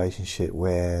point in the relationship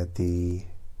where it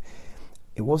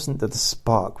wasn't that the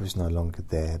spark was no longer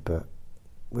there, but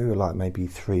we were like maybe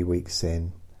 3 weeks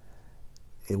in.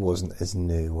 It wasn't as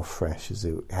new or fresh as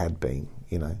it had been,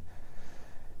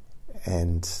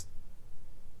 and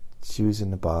she was in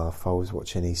the bath. I was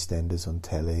watching EastEnders on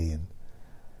telly,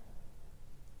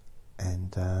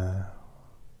 and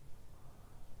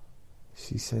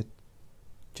she said,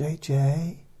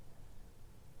 "JJ."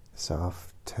 So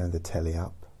I've turned the telly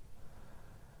up,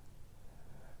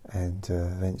 and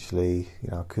eventually,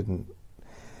 I couldn't.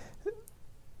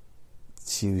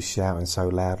 She was shouting so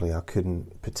loudly I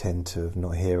couldn't pretend to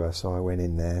not hear her. So I went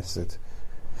in there, said,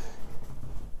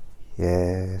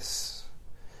 "Yes."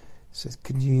 Said,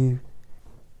 "Can you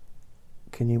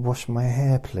wash my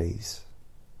hair, please?"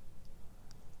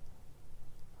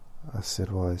 I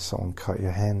said, "Why, someone cut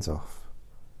your hands off?"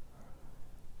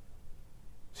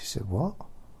 She said, "What?"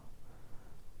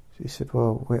 She said,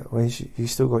 well, where's you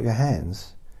still got your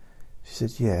hands? She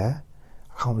said, yeah.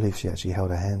 I can't believe she actually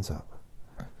held her hands up.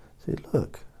 I said,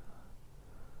 look.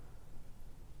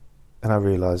 And I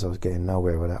realised I was getting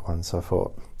nowhere with that one, so I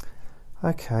thought,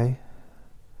 okay.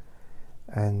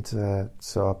 And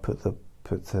so I put the.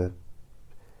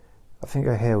 I think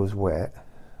her hair was wet,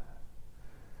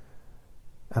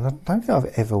 and I don't think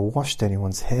I've ever washed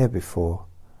anyone's hair before,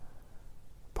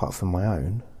 apart from my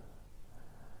own.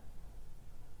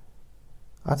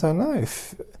 I don't know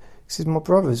if, because my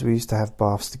brothers, we used to have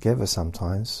baths together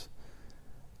sometimes.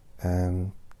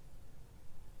 When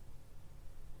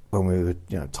we were,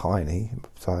 tiny,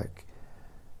 it's like,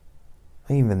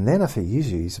 even then I think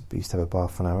usually we used to have a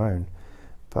bath on our own,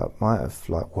 but might have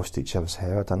washed each other's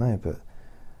hair. I don't know, but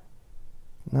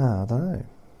no, I don't know.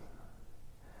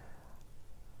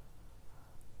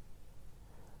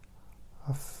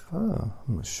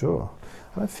 I'm not sure.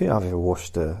 I don't think I've ever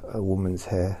washed a woman's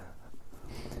hair.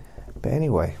 But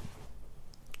anyway,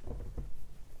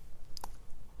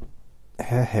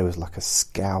 her hair was like a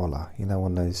scowler.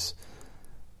 One of those.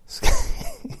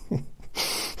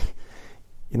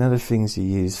 The things you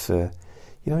use for.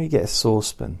 You get a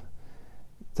saucepan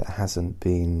that hasn't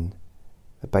been.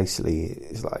 Basically,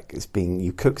 it's like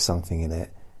you cook something in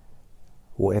it.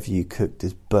 Whatever you cooked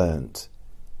is burnt,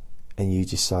 and you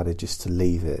decided just to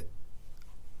leave it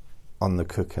on the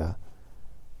cooker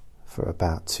for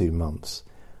about 2 months.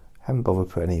 Haven't bothered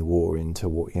putting any water into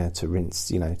to rinse,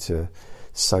 to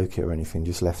soak it or anything.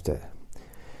 Just left it.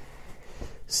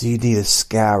 So you need a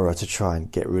scourer to try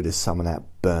and get rid of some of that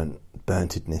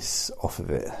burntedness off of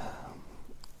it.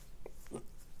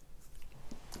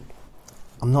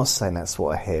 I'm not saying that's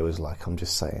what her hair was like. I'm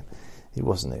just saying it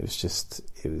wasn't. It was just.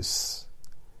 It was.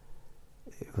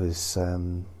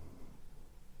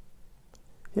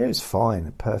 Yeah, it was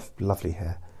fine. Perfect, lovely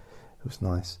hair. It was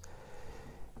nice.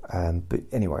 But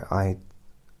anyway, I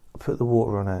put the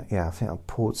water on her. Yeah, I think I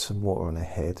poured some water on her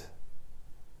head,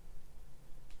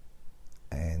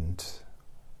 and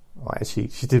she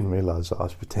didn't realise that I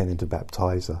was pretending to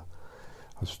baptise her.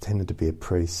 I was pretending to be a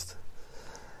priest.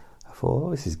 I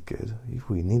thought, this is good.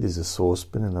 All you need is a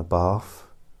saucepan and a bath.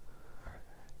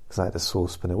 Because I had a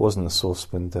saucepan. It wasn't a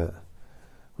saucepan that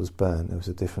was burnt. It was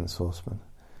a different saucepan.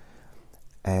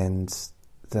 And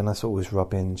then I sort of was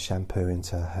rubbing shampoo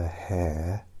into her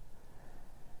hair.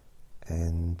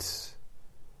 And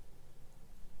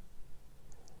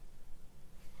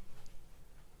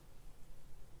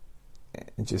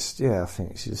just, I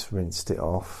think she just rinsed it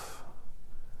off.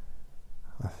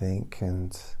 I think,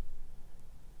 and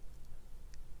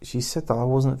she said that I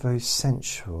wasn't very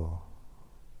sensual.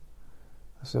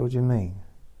 I said, what do you mean?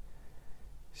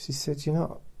 She said,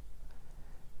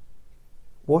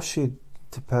 washing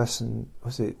the person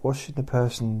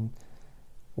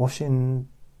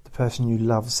you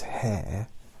love's hair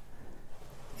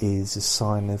is a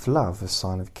sign of love, a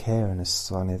sign of care, and a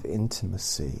sign of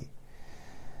intimacy.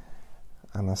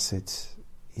 And I said,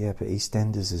 yeah, but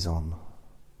EastEnders is on.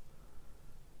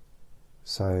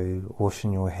 So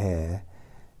washing your hair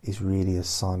is really a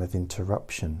sign of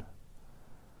interruption.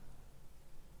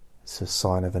 It's a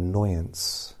sign of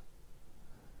annoyance.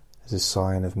 It's a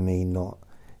sign of me not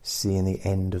seeing the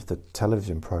end of the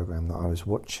television programme that I was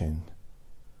watching.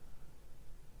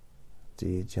 Do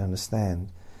you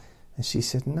understand? And she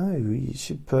said, no, you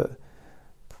should put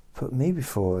me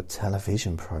before a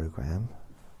television programme.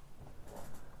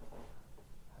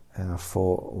 And I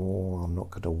thought, I'm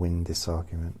not going to win this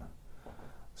argument,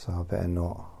 so I better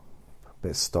not. I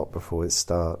better stop before it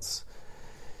starts.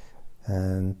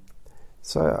 And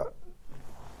so,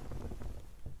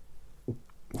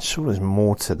 I'm sure there's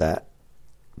more to that.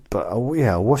 But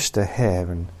I washed her hair,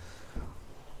 and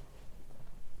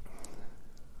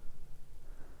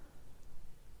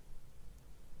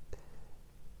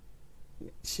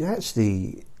she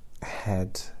actually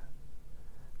had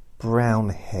brown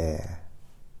hair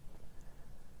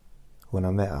when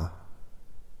I met her,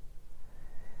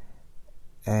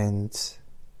 and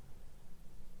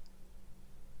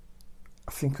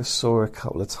I think I saw her a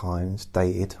couple of times,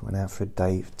 went out for a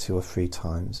date 2 or 3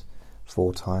 times,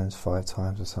 4 times, 5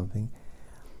 times or something.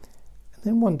 And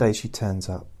then one day she turns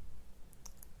up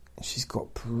and she's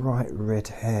got bright red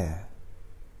hair.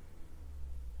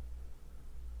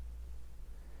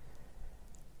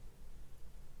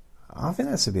 I think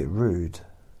that's a bit rude.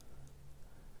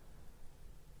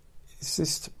 It's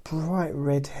just bright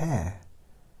red hair.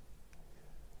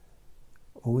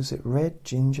 Or was it red,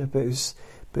 ginger? But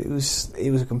it was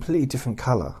a completely different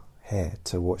colour hair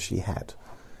to what she had.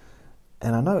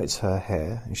 And I know it's her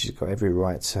hair, and she's got every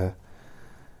right to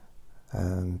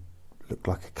look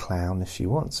like a clown if she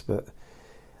wants, but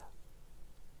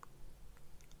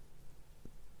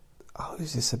I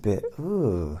was just a bit,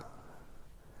 ooh.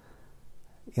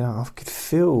 You know, I could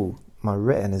feel my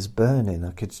retinas burning.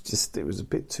 It was a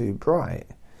bit too bright.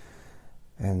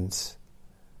 And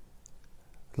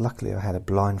luckily I had a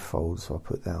blindfold, so I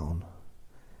put that on.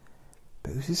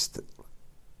 But it was just,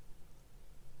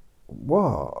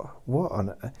 what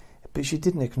on, but she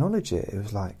didn't acknowledge it. It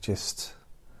was like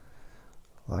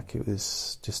it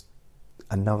was just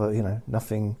another, you know,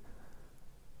 nothing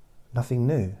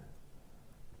new.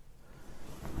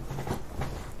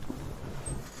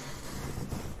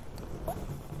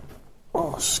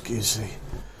 Oh, excusey.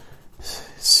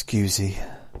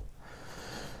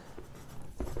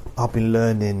 I've been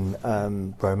learning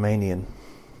Romanian,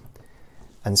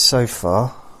 and so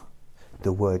far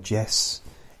the word yes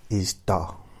is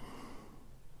da.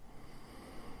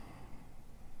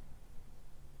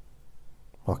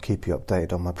 I'll keep you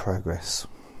updated on my progress.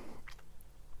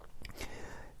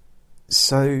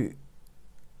 So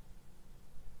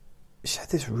she had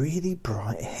this really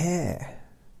bright hair.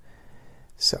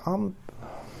 So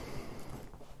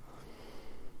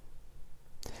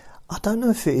I don't know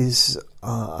if it is.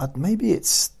 Maybe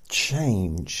it's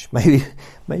change.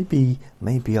 Maybe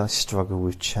I struggle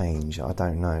with change. I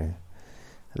don't know.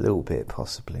 A little bit,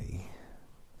 possibly.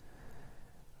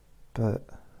 But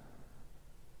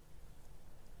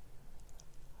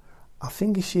I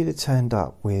think if she'd have turned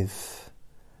up with,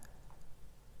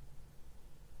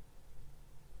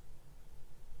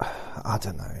 I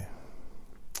don't know.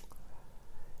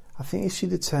 I think if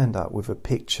she'd have turned up with a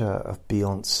picture of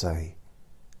Beyonce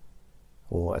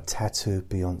or a tattoo of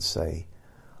Beyonce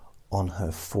on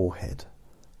her forehead,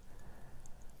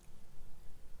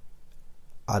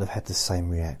 I'd have had the same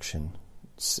reaction.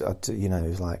 So, you know, it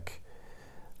was like,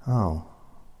 oh,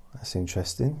 that's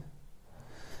interesting.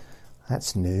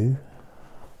 That's new.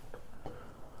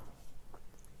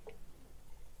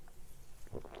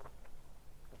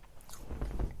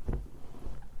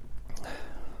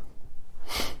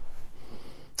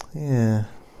 Yeah,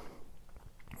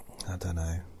 I don't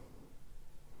know.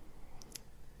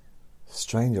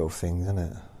 Strange old things, isn't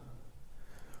it?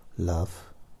 Love.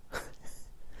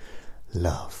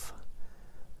 Love.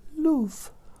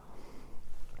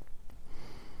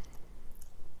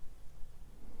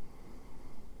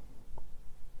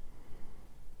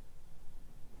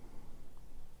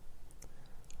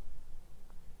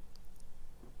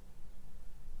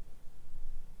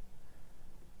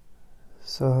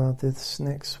 So this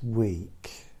next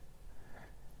week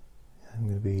I'm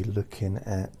going to be looking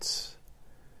at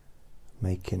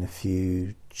making a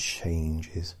few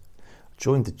changes. I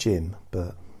joined the gym,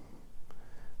 but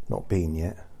not been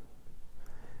yet.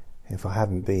 If I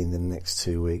haven't been in the next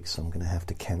 2 weeks, I'm going to have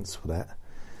to cancel that,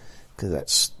 because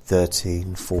that's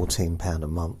 £13-14 a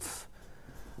month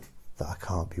that I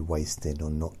can't be wasting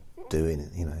on not doing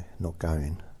it, you know, not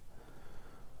going.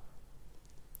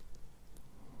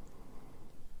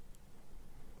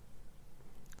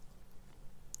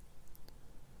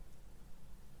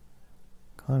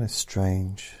 Kind of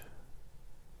strange.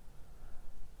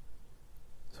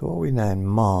 So what are we now in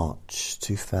March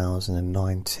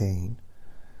 2019?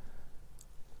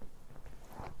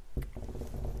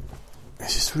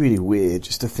 It's just really weird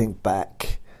just to think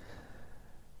back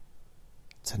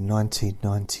to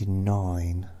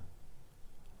 1999.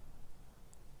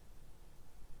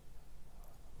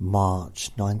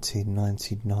 March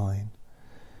 1999.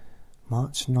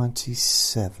 March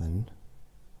 97.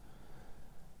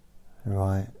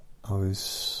 Right, so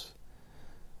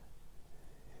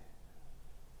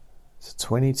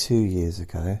 22 years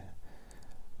ago,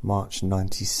 March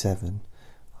 97,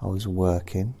 I was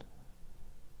working.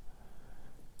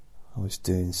 I was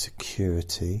doing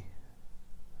security.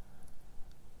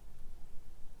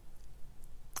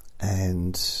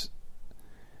 And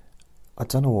I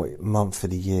don't know what month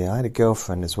of the year. I had a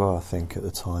girlfriend as well, I think, at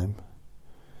the time.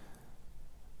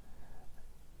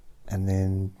 And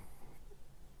then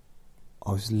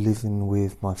I was living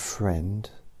with my friend,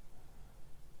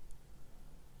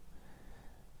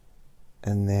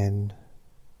 and then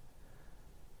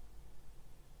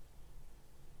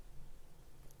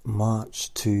March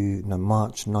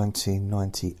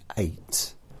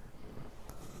 1998.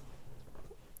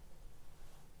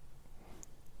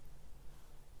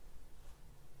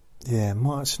 Yeah,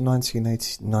 March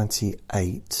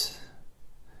 1998.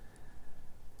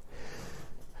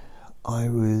 I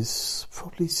was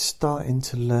probably starting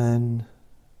to learn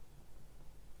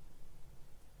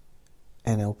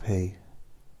NLP,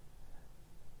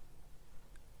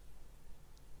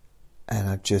 and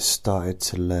I just started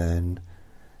to learn,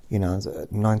 you know,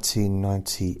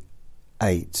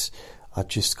 1998 I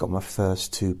just got my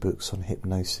first 2 books on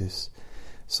hypnosis,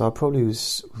 So I probably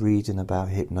was reading about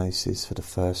hypnosis for the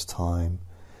first time,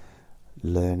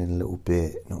 learning a little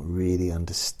bit, not really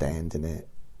understanding it,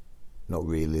 not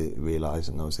really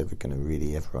realising I was ever going to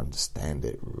really ever understand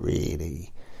it,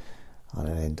 really. And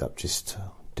I end up just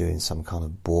doing some kind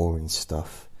of boring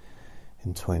stuff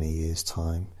in 20 years'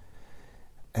 time.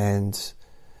 And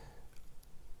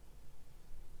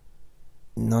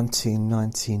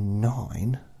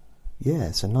 1999,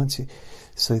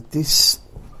 so this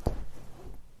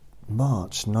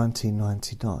March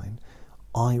 1999,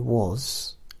 I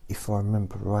was, if I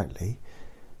remember rightly,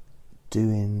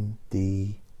 doing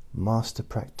the Master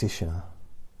Practitioner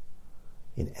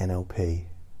in NLP.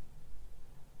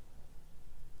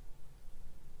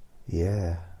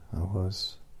 Yeah, I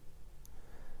was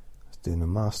doing a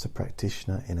Master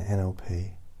Practitioner in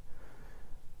NLP.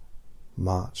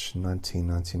 March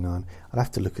 1999. I'd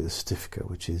have to look at the certificate,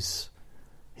 which is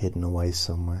hidden away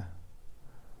somewhere.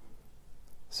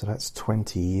 So that's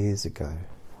 20 years ago.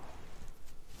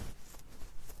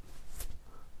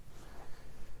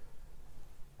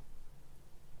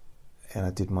 And I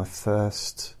did my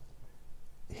first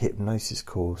hypnosis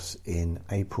course in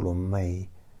April or May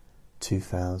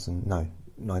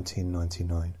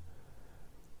 1999.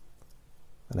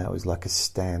 And that was like a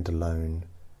standalone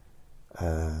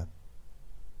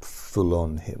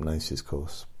full-on hypnosis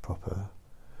course, proper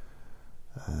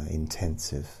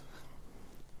intensive.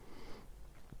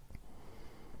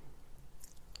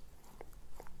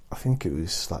 I think it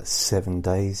was like 7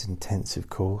 days intensive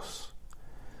course.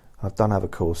 I've done other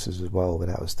courses as well, but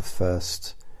that was the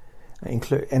first.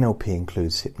 NLP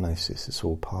includes hypnosis, it's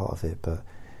all part of it, but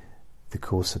the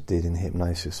course I did in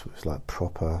hypnosis was like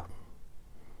proper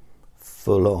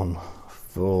full on.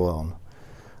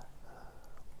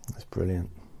 It's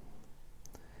brilliant.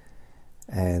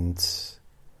 And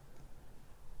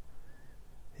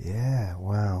yeah,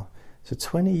 wow. So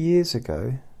 20 years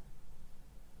ago,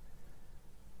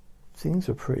 things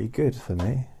were pretty good for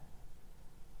me.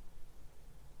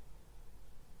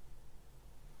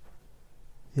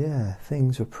 Yeah,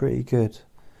 things were pretty good.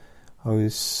 I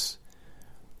was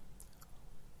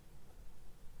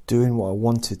doing what I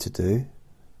wanted to do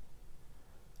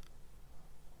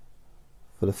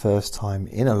for the first time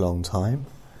in a long time,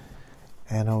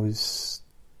 and I was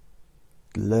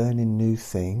learning new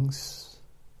things,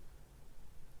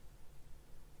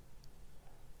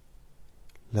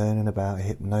 learning about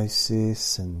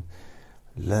hypnosis and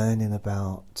learning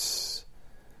about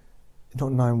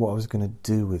not knowing what I was going to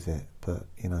do with it, but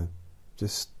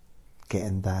just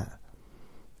getting that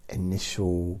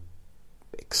initial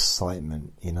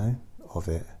excitement of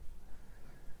it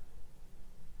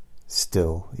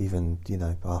still, even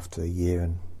after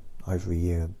over a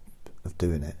year of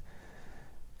doing it.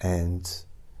 And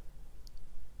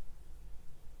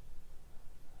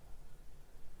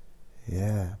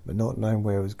yeah, but not knowing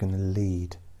where it was going to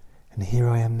lead. And here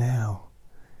I am now,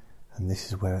 and this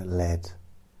is where it led.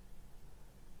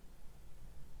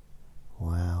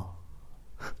 Wow.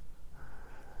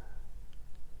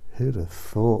 Who'd have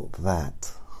thought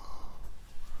that?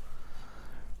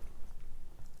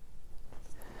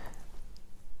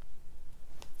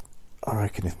 I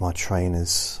reckon if my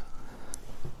trainers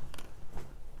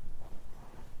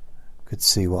could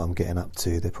see what I'm getting up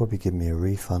to, they'd probably give me a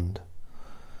refund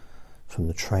from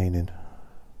the training.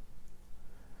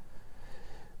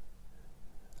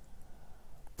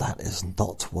 That is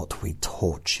not what we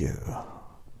taught you.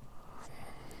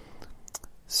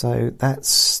 So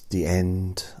that's the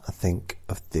end, I think,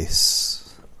 of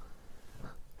this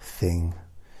thing.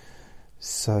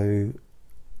 So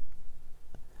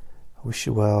I wish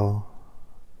you well,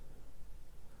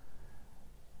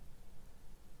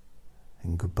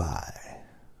 and goodbye.